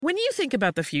When you think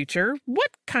about the future, what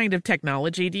kind of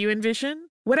technology do you envision?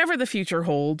 Whatever the future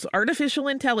holds, artificial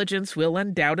intelligence will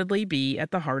undoubtedly be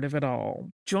at the heart of it all.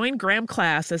 Join Graham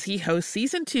Class as he hosts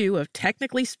Season 2 of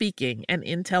Technically Speaking, an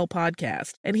Intel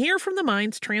podcast, and hear from the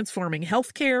minds transforming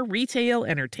healthcare, retail,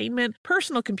 entertainment,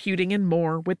 personal computing, and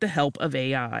more with the help of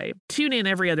AI. Tune in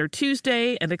every other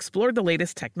Tuesday and explore the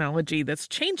latest technology that's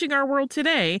changing our world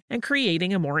today and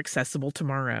creating a more accessible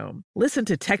tomorrow. Listen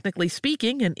to Technically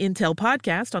Speaking, an Intel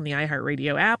podcast on the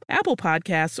iHeartRadio app, Apple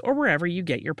Podcasts, or wherever you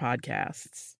get your podcasts.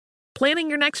 Planning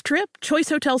your next trip? Choice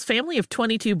Hotels' family of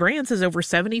 22 brands has over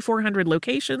 7,400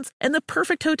 locations and the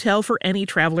perfect hotel for any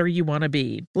traveler you want to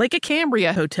be. Like a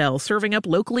Cambria Hotel, serving up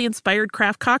locally inspired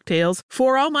craft cocktails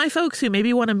for all my folks who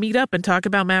maybe want to meet up and talk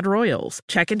about Mad Royals.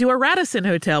 Check into a Radisson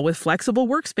Hotel with flexible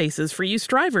workspaces for you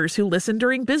strivers who listen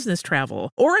during business travel.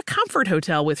 Or a Comfort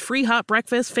Hotel with free hot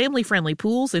breakfast, family-friendly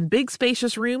pools, and big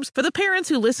spacious rooms for the parents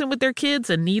who listen with their kids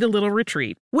and need a little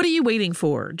retreat. What are you waiting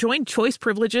for? Join Choice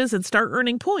Privileges and start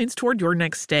earning points toward your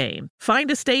next stay.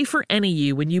 Find a stay for any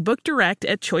you when you book direct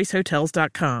at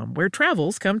choicehotels.com, where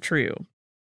travels come true.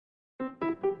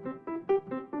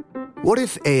 What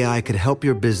if AI could help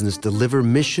your business deliver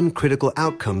mission-critical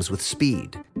outcomes with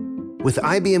speed? With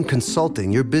IBM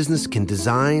Consulting, your business can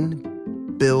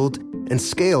design, build, and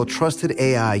scale trusted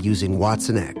AI using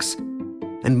Watson X,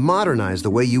 and modernize the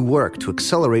way you work to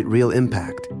accelerate real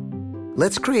impact.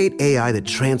 Let's create AI that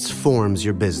transforms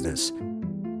your business.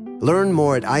 Learn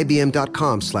more at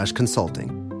ibm.com/consulting.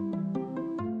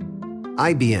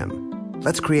 IBM.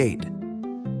 Let's create.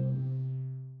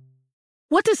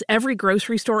 What does every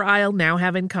grocery store aisle now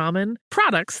have in common?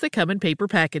 Products that come in paper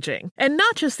packaging. And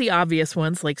not just the obvious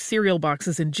ones like cereal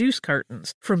boxes and juice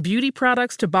cartons. From beauty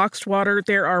products to boxed water,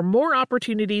 there are more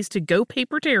opportunities to go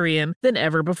papertarian than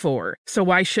ever before. So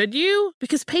why should you?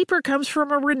 Because paper comes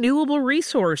from a renewable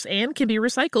resource and can be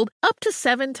recycled up to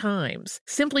 7 times.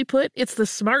 Simply put, it's the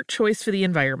smart choice for the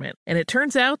environment. And it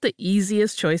turns out the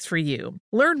easiest choice for you.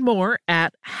 Learn more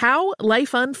at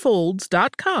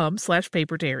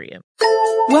howlifeunfolds.com/papertarian.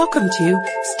 Welcome to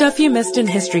Stuff You Missed in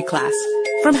History Class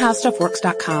from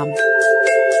HowStuffWorks.com.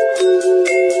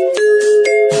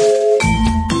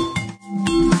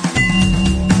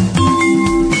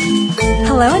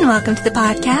 Hello and welcome to the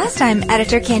podcast. I'm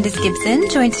editor Candace Gibson,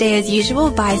 joined today as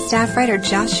usual by staff writer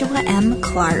Joshua M.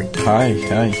 Clark. Hi.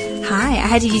 Hi. I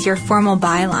had to use your formal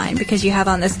byline because you have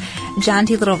on this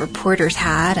jaunty little reporter's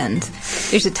hat and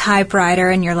there's a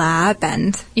typewriter in your lap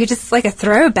and you're just like a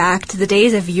throwback to the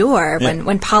days of yore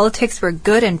when politics were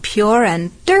good and pure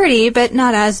and dirty, but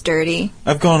not as dirty.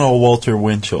 I've gone all Walter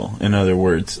Winchell, in other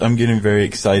words. I'm getting very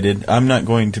excited. I'm not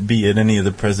going to be at any of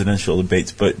the presidential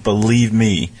debates, but believe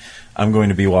me, I'm going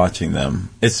to be watching them,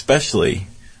 especially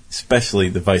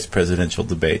the vice presidential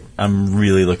debate. I'm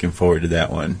really looking forward to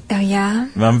that one. Oh, yeah?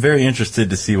 I'm very interested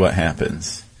to see what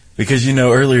happens. Because,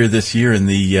 earlier this year in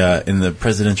the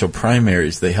presidential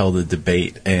primaries, they held a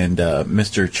debate, and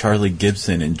Mr. Charlie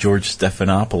Gibson and George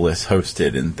Stephanopoulos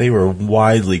hosted, and they were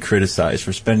widely criticized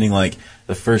for spending,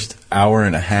 the first hour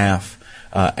and a half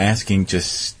asking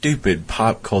just stupid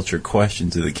pop culture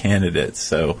questions of the candidates.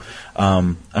 So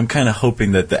I'm kind of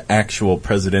hoping that the actual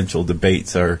presidential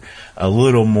debates are a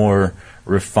little more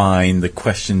refined. The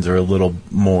questions are a little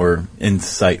more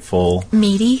insightful.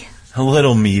 Meaty? A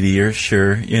little meatier,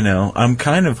 sure. I'm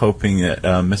kind of hoping that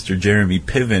Mr. Jeremy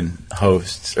Piven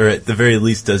hosts, or at the very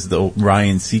least does the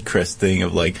Ryan Seacrest thing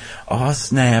of aw,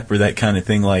 snap, or that kind of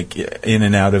thing, in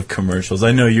and out of commercials.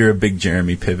 I know you're a big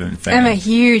Jeremy Piven fan. I'm a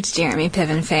huge Jeremy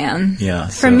Piven fan. Yeah.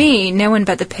 For me, no one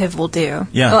but the Piv will do.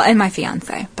 Yeah. Well, and my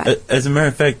fiancé. But. As a matter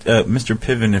of fact, Mr.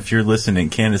 Piven, if you're listening,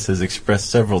 Candace has expressed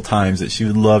several times that she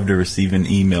would love to receive an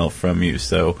email from you.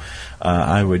 So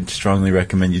I would strongly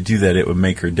recommend you do that. It would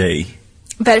make her day.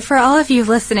 But for all of you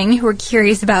listening who are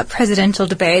curious about presidential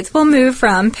debates, we'll move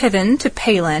from Piven to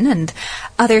Palin and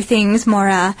other things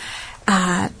more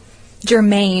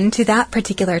germane to that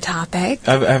particular topic.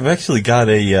 I've actually got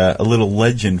a little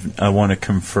legend I want to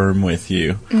confirm with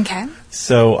you. Okay.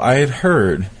 So I had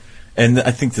heard, and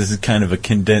I think this is kind of a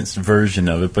condensed version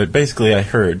of it, but basically I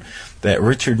heard that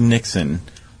Richard Nixon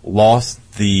lost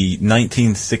the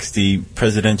 1960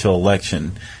 presidential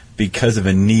election because of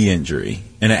a knee injury,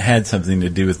 and it had something to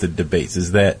do with the debates.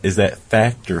 Is that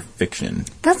fact or fiction?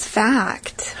 That's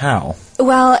fact. How?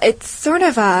 Well, it's sort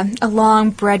of a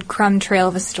long breadcrumb trail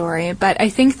of a story, but I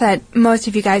think that most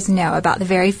of you guys know about the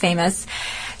very famous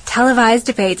televised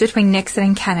debates between Nixon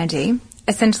and Kennedy.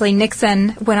 Essentially,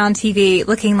 Nixon went on TV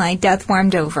looking like death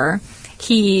warmed over.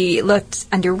 he looked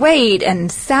underweight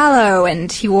and sallow,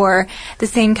 and he wore the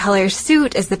same color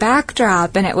suit as the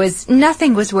backdrop, and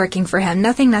nothing was working for him.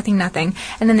 Nothing.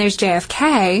 And then there's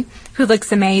JFK, who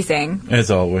looks amazing. As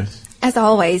always. As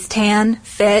always, tan,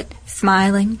 fit,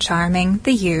 smiling, charming,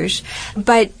 the huge.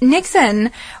 But Nixon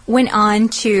went on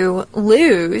to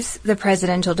lose the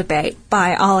presidential debate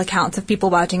by all accounts of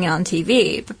people watching it on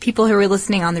TV. But people who were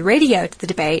listening on the radio to the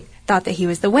debate thought that he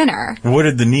was the winner. What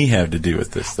did the knee have to do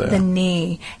with this, though? The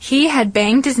knee. He had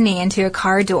banged his knee into a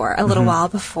car door a little while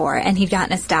before, and he'd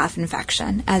gotten a staph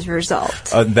infection as a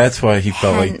result. That's why he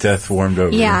felt like death warmed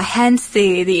over. Yeah, hence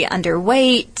the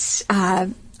underweight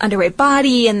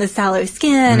body and the sallow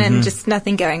skin and just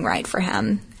nothing going right for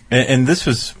him. And this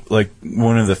was like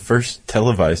one of the first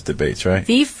televised debates, right?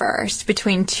 The first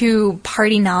between two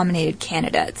party-nominated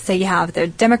candidates. So you have the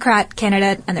Democrat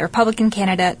candidate and the Republican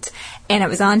candidate, and it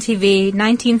was on TV,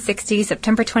 1960,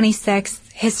 September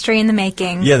 26th, history in the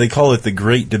making. Yeah, they call it the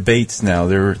Great Debates now.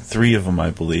 There were 3 of them, I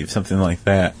believe, something like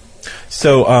that.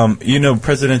 So,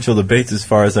 presidential debates, as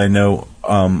far as I know,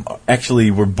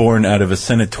 actually were born out of a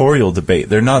senatorial debate.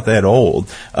 They're not that old.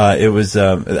 It was,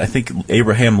 I think,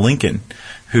 Abraham Lincoln,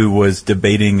 who was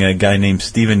debating a guy named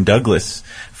Stephen Douglas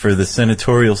for the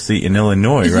senatorial seat in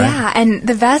Illinois, right? Yeah, and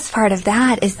the best part of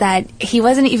that is that he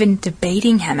wasn't even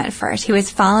debating him at first. He was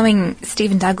following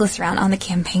Stephen Douglas around on the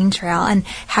campaign trail and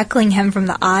heckling him from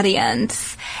the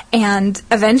audience. And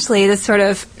eventually this sort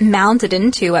of mounted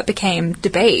into what became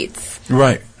debates.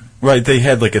 Right. They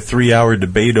had like a 3-hour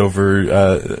debate over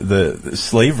the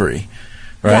slavery,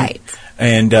 right?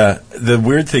 And the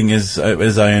weird thing is,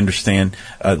 as I understand,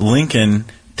 Lincoln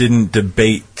didn't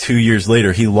debate 2 years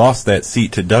later. He lost that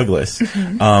seat to Douglas. He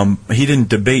didn't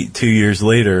debate 2 years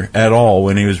later at all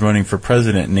when he was running for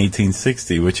president in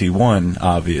 1860, which he won,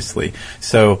 obviously.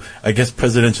 So I guess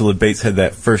presidential debates had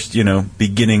that first,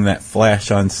 beginning, that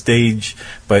flash on stage,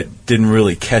 but didn't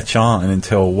really catch on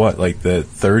until like the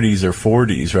 30s or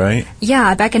 40s, right?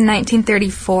 Yeah, back in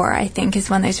 1934, I think,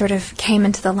 is when they sort of came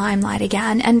into the limelight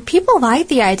again. And people liked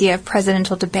the idea of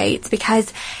presidential debates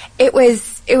because it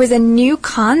was a new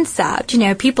concept.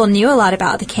 People knew a lot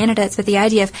about the candidates, but the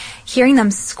idea of hearing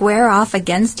them square off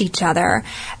against each other,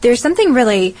 there's something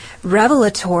really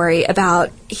revelatory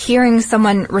about hearing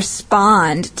someone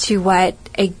respond to what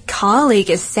a colleague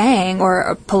is saying or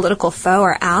a political foe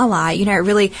or ally. It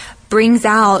really brings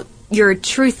out your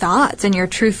true thoughts and your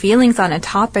true feelings on a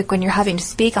topic when you're having to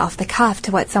speak off the cuff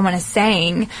to what someone is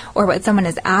saying or what someone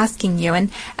is asking you. And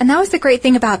that was the great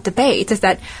thing about debates, is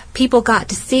that people got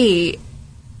to see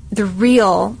the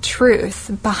real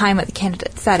truth behind what the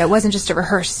candidate said. It wasn't just a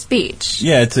rehearsed speech.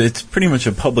 Yeah, it's pretty much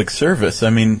a public service. I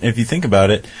mean, if you think about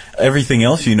it, everything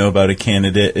else you know about a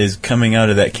candidate is coming out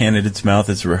of that candidate's mouth.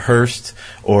 It's rehearsed,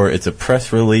 or it's a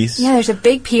press release. Yeah, there's a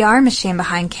big PR machine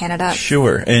behind candidates.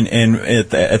 Sure, and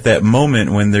at that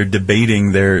moment when they're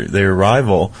debating their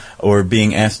rival or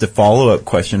being asked a follow-up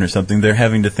question or something, they're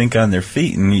having to think on their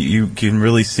feet, and you can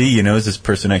really see, is this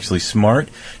person actually smart?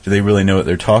 Do they really know what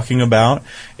they're talking about?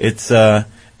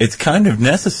 It's kind of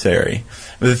necessary.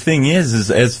 But the thing is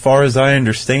as far as I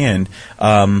understand,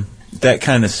 that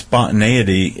kind of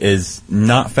spontaneity is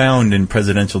not found in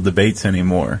presidential debates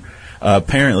anymore.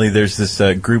 Apparently, there's this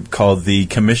group called the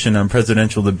Commission on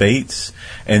Presidential Debates,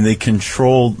 and they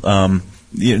control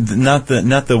not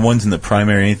the ones in the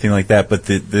primary or anything like that, but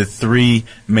the 3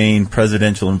 main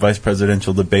presidential and vice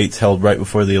presidential debates held right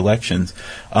before the elections.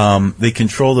 They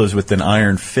control those with an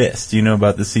iron fist. Do you know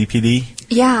about the CPD?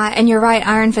 Yeah, and you're right.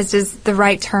 Iron fist is the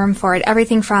right term for it.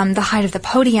 Everything from the height of the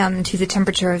podium to the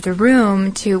temperature of the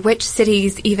room to which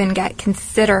cities even get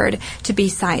considered to be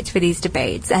sites for these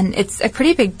debates. And it's a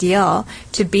pretty big deal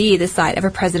to be the site of a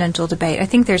presidential debate. I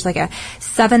think there's like a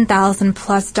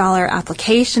 $7,000+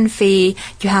 application fee.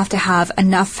 You have to have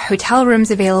enough hotel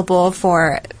rooms available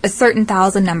for a certain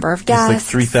thousand number of guests.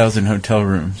 It's like 3,000 hotel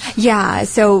rooms. Yeah,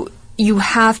 so you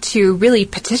have to really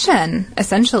petition,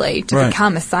 essentially, to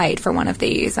become a site for one of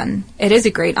these. And it is a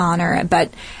great honor.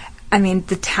 But, I mean,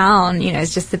 the town,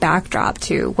 is just the backdrop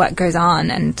to what goes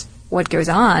on. And what goes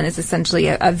on is essentially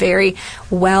a very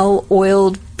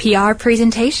well-oiled PR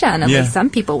presentation, at least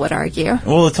some people would argue.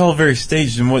 Well, it's all very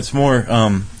staged. And what's more,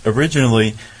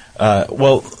 originally,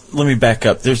 let me back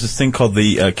up. There's this thing called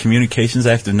the Communications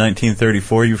Act of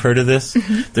 1934. You've heard of this?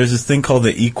 Mm-hmm. There's this thing called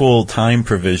the Equal Time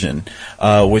Provision,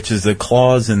 which is a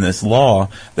clause in this law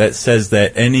that says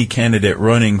that any candidate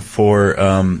running for,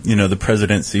 the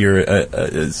presidency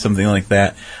or something like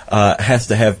that, has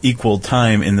to have equal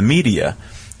time in the media.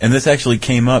 And this actually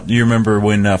came up, you remember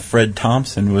when Fred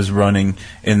Thompson was running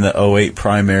in the 2008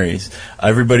 primaries.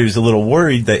 Everybody was a little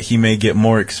worried that he may get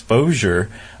more exposure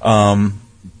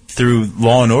through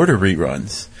Law and Order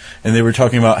reruns. And they were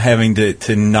talking about having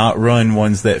to not run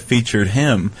ones that featured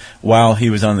him while he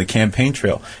was on the campaign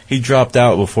trail. He dropped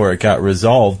out before it got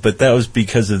resolved, but that was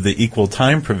because of the equal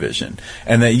time provision.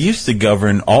 And that used to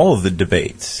govern all of the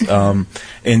debates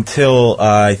until,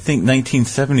 I think,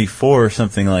 1974 or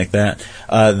something like that.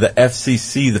 The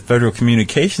FCC, the Federal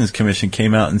Communications Commission,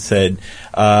 came out and said,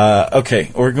 okay,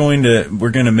 we're going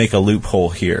to make a loophole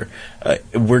here.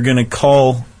 We're going to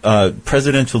call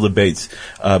presidential debates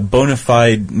bona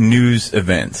fide news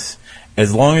events.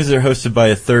 As long as they're hosted by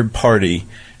a third party,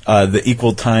 the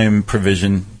equal time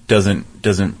provision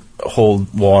doesn't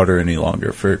hold water any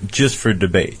longer for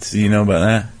debates. You know about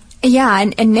that? Yeah,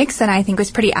 and Nixon, I think, was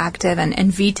pretty active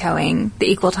in vetoing the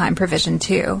equal time provision,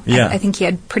 too. Yeah. I think he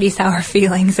had pretty sour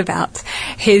feelings about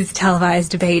his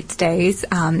televised debates days.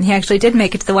 He actually did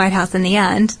make it to the White House in the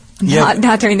end.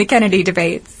 Not during the Kennedy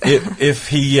debates. if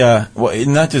he, well,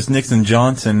 not just Nixon,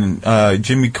 Johnson,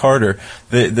 Jimmy Carter,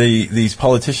 these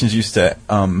politicians used to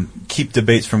keep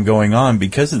debates from going on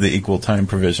because of the equal time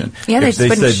provision. Yeah, if they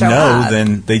said no, up.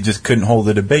 then they just couldn't hold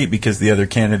the debate because the other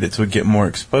candidates would get more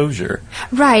exposure.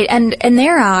 Right, and in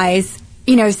their eyes,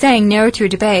 you know, saying no to a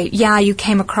debate, yeah, you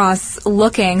came across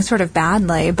looking sort of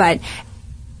badly, but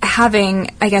having,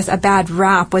 I guess, a bad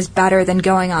rap was better than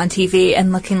going on TV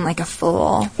and looking like a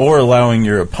fool. Or allowing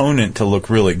your opponent to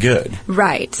look really good.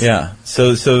 Right. Yeah.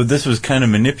 So this was kind of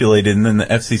manipulated, and then the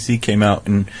FCC came out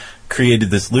and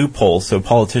created this loophole so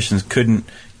politicians couldn't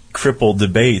cripple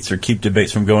debates or keep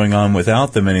debates from going on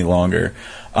without them any longer.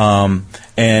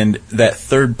 And that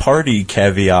third-party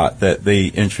caveat that they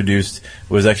introduced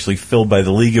was actually filled by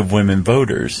the League of Women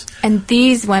Voters. And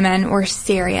these women were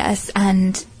serious,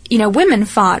 and you know, women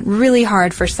fought really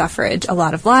hard for suffrage. A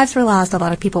lot of lives were lost. A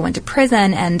lot of people went to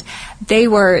prison, and they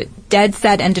were dead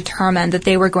set and determined that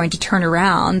they were going to turn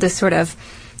around this sort of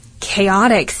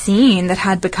chaotic scene that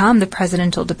had become the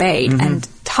presidential debate. And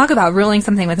talk about ruling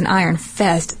something with an iron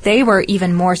fist. They were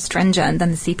even more stringent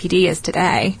than the CPD is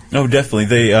today. Oh, definitely.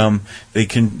 They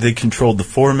controlled the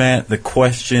format, the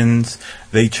questions.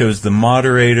 They chose the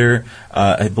moderator.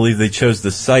 I believe they chose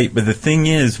the site. But the thing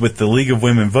is, with the League of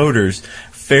Women Voters,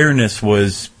 fairness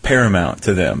was paramount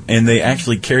to them, and they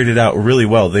actually carried it out really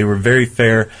well. They were very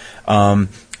fair.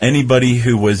 Anybody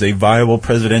who was a viable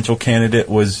presidential candidate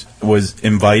was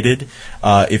invited.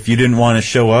 If you didn't want to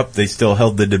show up, they still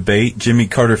held the debate. Jimmy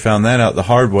Carter found that out the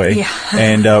hard way. Yeah.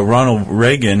 And Ronald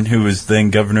Reagan, who was then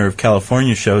governor of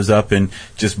California, shows up and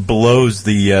just blows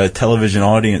the television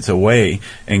audience away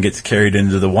and gets carried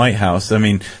into the White House. I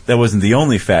mean, that wasn't the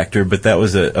only factor, but that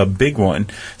was a big one.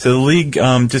 So the league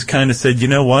just kind of said, you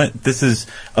know what? This is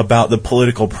about the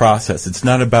political process. It's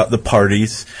not about the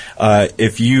parties.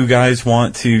 If you guys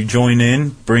want to join in,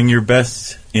 bring your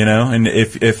best, you know, and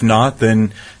if not,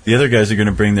 then the other guys are going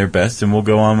to bring their best, and we'll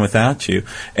go on without you.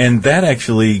 And that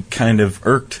actually kind of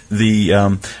irked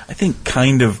I think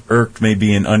kind of irked may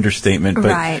be an understatement,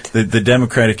 but right. the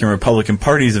Democratic and Republican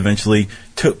parties eventually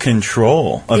took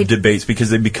control of debates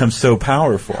because they become so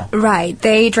powerful. Right.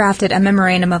 They drafted a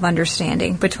memorandum of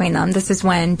understanding between them. This is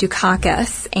when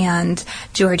Dukakis and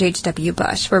George H.W.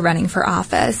 Bush were running for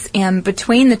office. And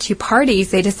between the two parties,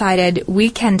 they decided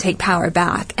we can take power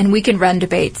back and we can run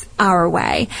debates our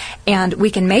way. And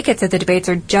we can make it so the debates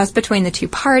are just between the two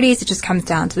parties. It just comes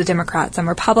down to the Democrats and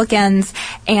Republicans.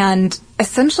 And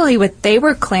essentially what they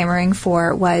were clamoring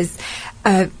for was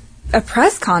a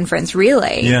press conference,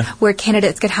 really, yeah, where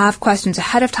candidates could have questions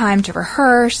ahead of time to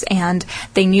rehearse, and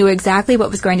they knew exactly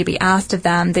what was going to be asked of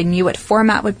them. They knew what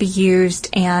format would be used,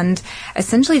 and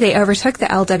essentially they overtook the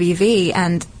LWV,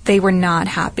 and they were not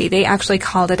happy. They actually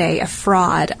called it a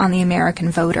fraud on the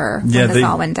American voter when this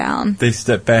all went down. They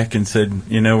stepped back and said,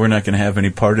 you know, we're not going to have any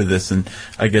part of this. And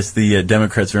I guess the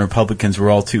Democrats and Republicans were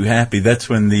all too happy. That's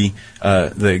when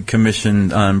the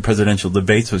Commission on Presidential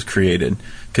Debates was created,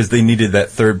 because they needed that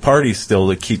third party still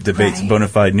to keep debates right. bona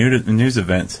fide news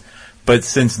events. But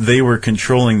since they were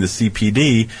controlling the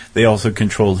CPD, they also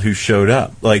controlled who showed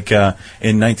up. Like in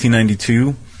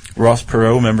 1992, Ross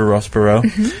Perot, remember Ross Perot?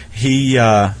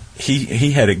 Mm-hmm.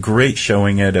 He had a great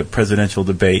showing at a presidential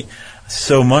debate,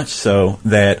 so much so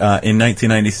that in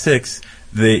 1996,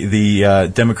 the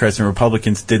Democrats and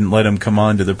Republicans didn't let him come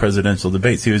on to the presidential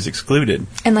debates. He was excluded.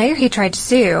 And later he tried to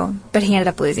sue, but he ended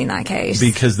up losing that case.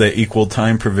 Because the equal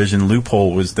time provision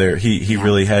loophole was there. He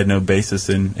really had no basis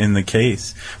in the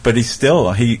case. But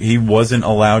he wasn't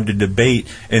allowed to debate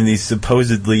in these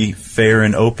supposedly fair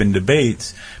and open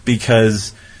debates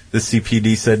because the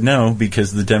CPD said no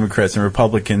because the Democrats and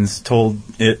Republicans told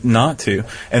it not to.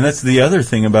 And that's the other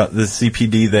thing about the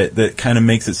CPD that kind of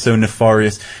makes it so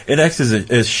nefarious. It acts as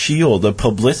a shield, a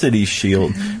publicity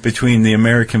shield between the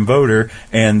American voter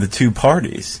and the two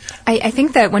parties. I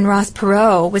think that when Ross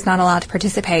Perot was not allowed to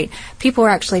participate, people were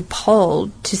actually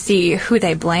polled to see who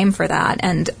they blame for that.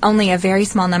 And only a very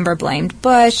small number blamed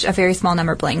Bush, a very small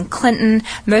number blamed Clinton.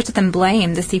 Most of them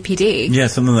blamed the CPD. Yeah,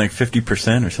 something like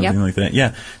 50% or something like that.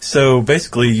 Yeah. So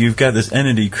basically, you've got this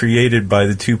entity created by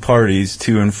the two parties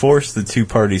to enforce the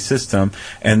two-party system,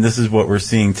 and this is what we're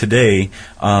seeing today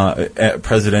at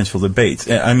presidential debates.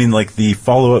 I mean, like the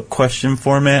follow-up question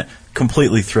format,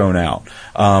 completely thrown out.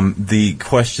 The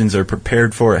questions are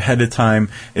prepared for ahead of time.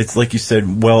 It's like you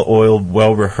said, well-oiled,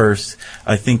 well-rehearsed.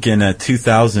 I think in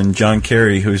 2000, John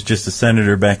Kerry, who was just a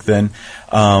senator back then,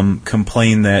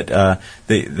 complained that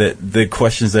the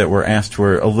questions that were asked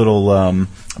were a little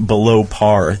below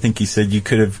par. I think he said you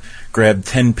could have grabbed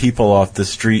 10 people off the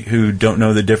street who don't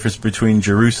know the difference between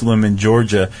Jerusalem and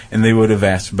Georgia, and they would have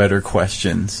asked better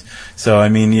questions. So, I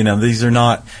mean, these are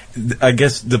not, I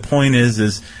guess the point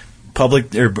is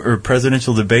public or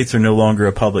presidential debates are no longer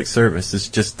a public service. It's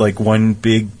just like one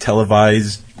big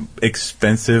televised,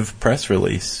 expensive press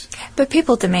release. But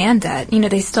people demand it.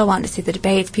 They still want to see the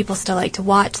debates. People still like to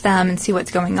watch them and see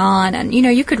what's going on. And,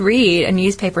 you could read a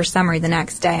newspaper summary the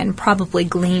next day and probably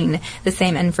glean the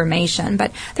same information.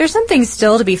 But there's something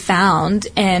still to be found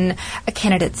in a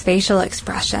candidate's facial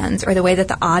expressions or the way that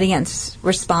the audience is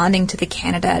responding to the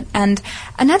candidate. And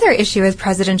another issue with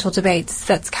presidential debates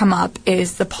that's come up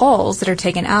is the polls that are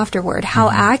taken afterward. How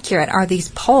accurate are these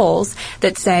polls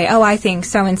that say, oh, I think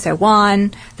so-and-so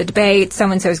won the debate,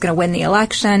 so-and-so is going to win the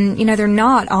election? They're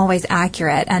not always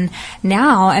accurate. And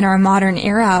now, in our modern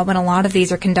era, when a lot of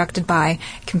these are conducted by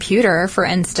computer, for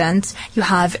instance, you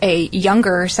have a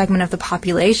younger segment of the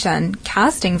population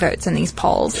casting votes in these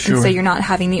polls. Sure. And so you're not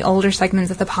having the older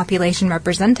segments of the population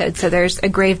represented. So there's a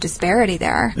grave disparity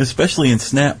there. Especially in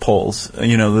snap polls,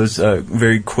 those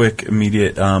very quick,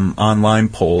 immediate online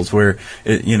polls where,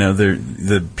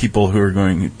 the people who are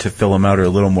going to fill them out are a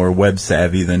little more web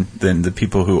savvy than the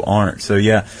people who aren't. So,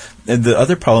 yeah. The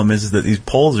other problem is that these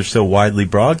polls are so widely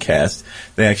broadcast,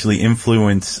 they actually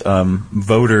influence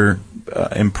voter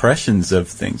impressions of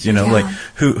things. Like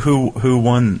who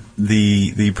won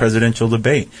the presidential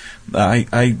debate.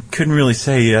 I couldn't really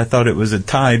say. I thought it was a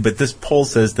tie, but this poll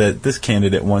says that this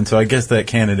candidate won, so I guess that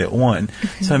candidate won.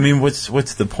 So I mean,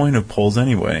 what's the point of polls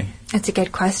anyway? It's a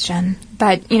good question,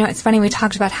 but it's funny. We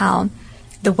talked about how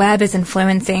the web is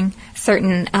influencing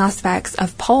certain aspects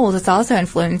of polls. It's also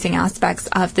influencing aspects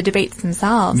of the debates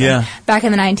themselves. Yeah. And back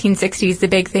in the 1960s, the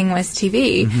big thing was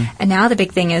TV, and now the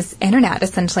big thing is internet,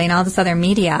 essentially, and all this other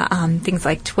media, things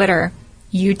like Twitter,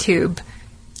 YouTube,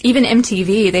 even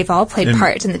MTV. They've all played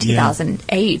parts in the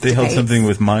 2008 They held debates. something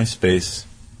with MySpace.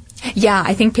 Yeah,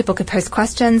 I think people could post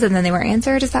questions and then they were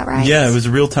answered. Is that right? Yeah, it was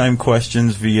real-time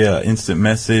questions via instant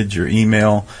message or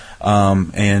email.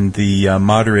 And the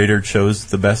moderator chose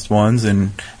the best ones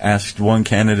and asked one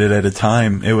candidate at a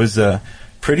time. It was a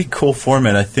pretty cool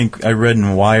format. I think I read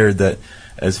in Wired that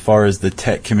as far as the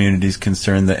tech community is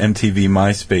concerned, the MTV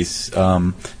MySpace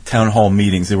town hall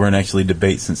meetings, they weren't actually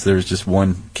debates since there was just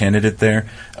one candidate there,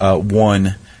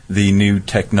 won the new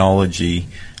technology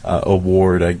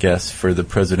award, I guess, for the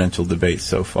presidential debate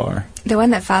so far. The one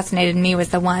that fascinated me was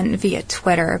the one via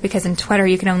Twitter, because in Twitter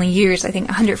you can only use, I think,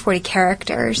 140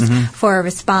 characters for a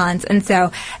response. And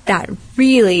so that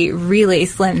really, really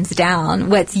slims down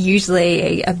what's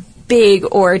usually a big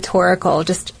oratorical,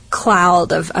 just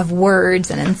cloud of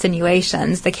words and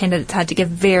insinuations. The candidates had to give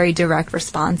very direct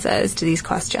responses to these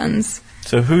questions.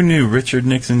 So who knew Richard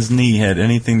Nixon's knee had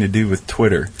anything to do with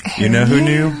Twitter? You know who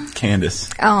knew?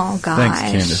 Candace. Oh, gosh. Thanks,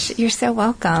 Candace. You're so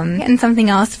welcome. And something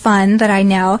else fun that I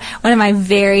know, one of my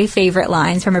very favorite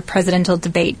lines from a presidential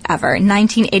debate ever. In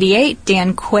 1988,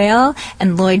 Dan Quayle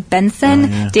and Lloyd Bentsen. Oh,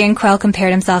 yeah. Dan Quayle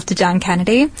compared himself to John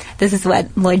Kennedy. This is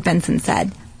what Lloyd Bentsen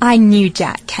said. I knew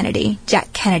Jack Kennedy.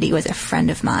 Jack Kennedy was a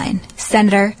friend of mine.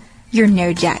 Senator, you're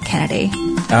no Jack Kennedy.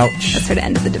 Ouch. That's sort of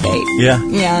end of the debate. Yeah.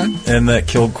 Yeah. And that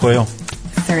killed Quayle.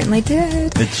 Certainly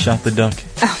did. It shot the duck.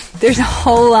 Oh, there's a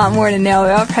whole lot more to know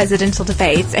about presidential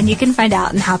debates, and you can find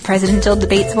out how presidential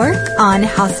debates work on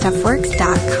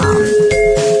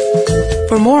HowStuffWorks.com.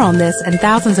 For more on this and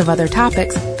thousands of other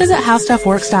topics, visit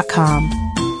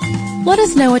HowStuffWorks.com. Let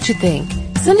us know what you think.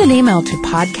 Send an email to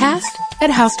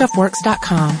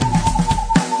podcast@HowStuffWorks.com.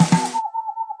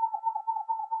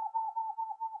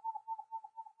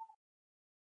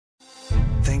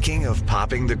 Thinking of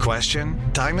popping the question?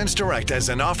 Diamonds Direct has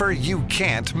an offer you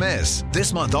can't miss.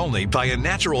 This month only, buy a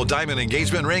natural diamond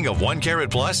engagement ring of 1 carat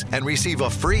plus and receive a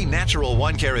free natural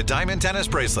 1 carat diamond tennis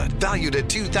bracelet valued at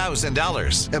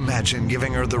 $2,000. Imagine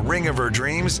giving her the ring of her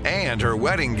dreams and her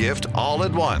wedding gift all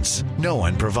at once. No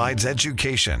one provides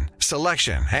education,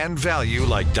 selection, and value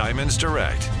like Diamonds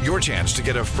Direct. Your chance to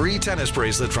get a free tennis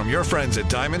bracelet from your friends at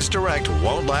Diamonds Direct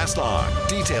won't last long.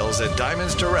 Details at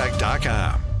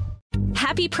diamondsdirect.com.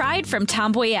 Happy Pride from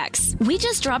Tomboy X. We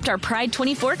just dropped our Pride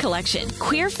 24 collection.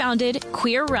 Queer founded,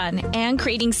 queer run, and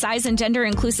creating size and gender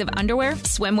inclusive underwear,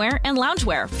 swimwear, and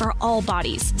loungewear for all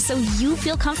bodies, so you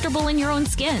feel comfortable in your own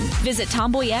skin. Visit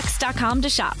tomboyx.com to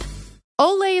shop.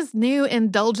 Olay's new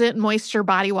Indulgent Moisture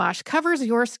Body Wash covers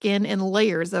your skin in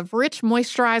layers of rich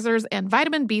moisturizers and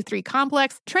vitamin B3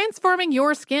 complex, transforming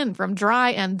your skin from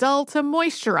dry and dull to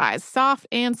moisturized, soft,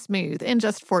 and smooth in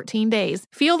just 14 days.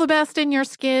 Feel the best in your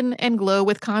skin and glow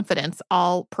with confidence,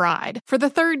 all pride. For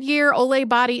the third year, Olay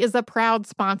Body is a proud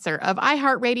sponsor of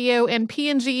iHeartRadio and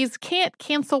P&G's Can't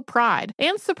Cancel Pride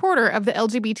and supporter of the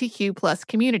LGBTQ+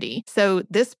 community. So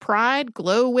this pride,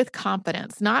 glow with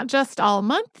confidence, not just all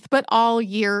month, but all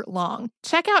year long.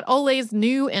 Check out Olay's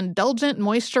new Indulgent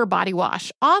Moisture Body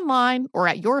Wash online or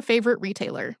at your favorite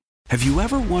retailer. Have you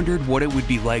ever wondered what it would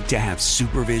be like to have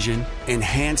supervision,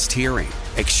 enhanced hearing,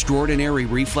 extraordinary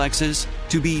reflexes,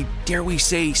 to be, dare we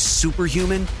say,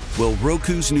 superhuman? Well,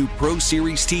 Roku's new Pro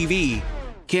Series TV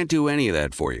can't do any of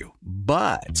that for you.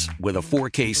 But with a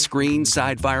 4K screen,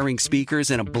 side-firing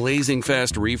speakers, and a blazing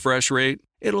fast refresh rate,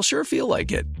 it'll sure feel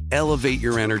like it. Elevate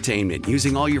your entertainment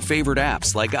using all your favorite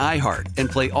apps like iHeart and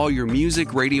play all your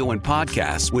music, radio, and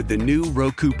podcasts with the new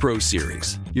Roku Pro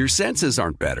Series. Your senses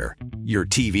aren't better. Your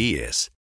TV is.